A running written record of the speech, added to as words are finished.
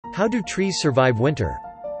How do trees survive winter?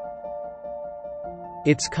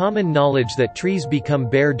 It's common knowledge that trees become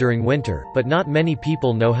bare during winter, but not many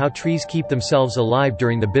people know how trees keep themselves alive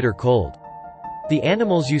during the bitter cold. The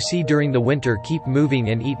animals you see during the winter keep moving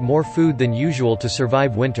and eat more food than usual to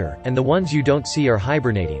survive winter, and the ones you don't see are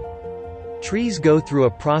hibernating. Trees go through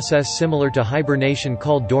a process similar to hibernation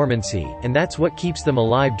called dormancy, and that's what keeps them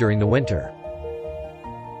alive during the winter.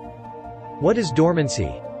 What is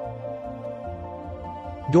dormancy?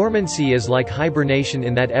 Dormancy is like hibernation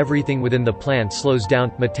in that everything within the plant slows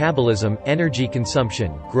down: metabolism, energy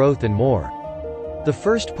consumption, growth and more. The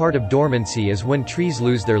first part of dormancy is when trees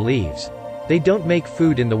lose their leaves. They don't make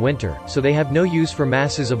food in the winter, so they have no use for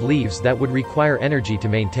masses of leaves that would require energy to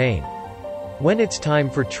maintain. When it's time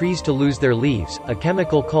for trees to lose their leaves, a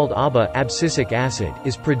chemical called abscisic acid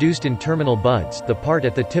is produced in terminal buds, the part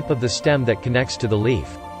at the tip of the stem that connects to the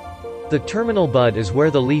leaf. The terminal bud is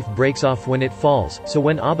where the leaf breaks off when it falls, so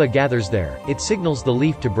when ABA gathers there, it signals the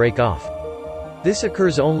leaf to break off. This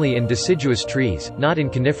occurs only in deciduous trees, not in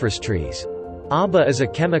coniferous trees. ABA is a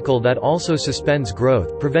chemical that also suspends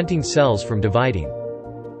growth, preventing cells from dividing.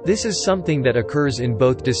 This is something that occurs in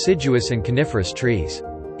both deciduous and coniferous trees.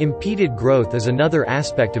 Impeded growth is another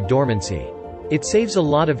aspect of dormancy. It saves a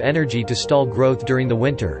lot of energy to stall growth during the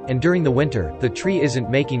winter, and during the winter, the tree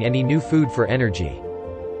isn't making any new food for energy.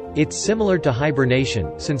 It's similar to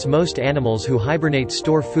hibernation, since most animals who hibernate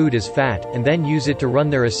store food as fat, and then use it to run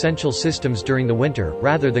their essential systems during the winter,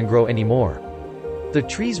 rather than grow anymore. The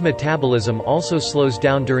tree's metabolism also slows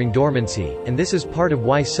down during dormancy, and this is part of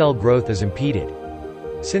why cell growth is impeded.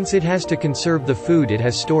 Since it has to conserve the food it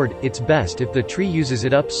has stored, it's best if the tree uses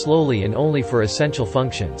it up slowly and only for essential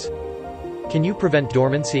functions. Can you prevent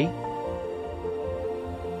dormancy?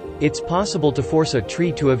 It's possible to force a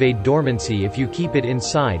tree to evade dormancy if you keep it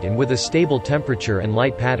inside and with a stable temperature and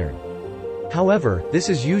light pattern. However, this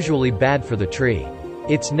is usually bad for the tree.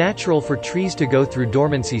 It's natural for trees to go through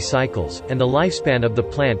dormancy cycles, and the lifespan of the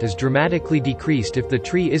plant is dramatically decreased if the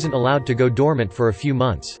tree isn't allowed to go dormant for a few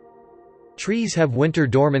months. Trees have winter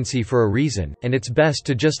dormancy for a reason, and it's best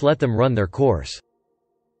to just let them run their course.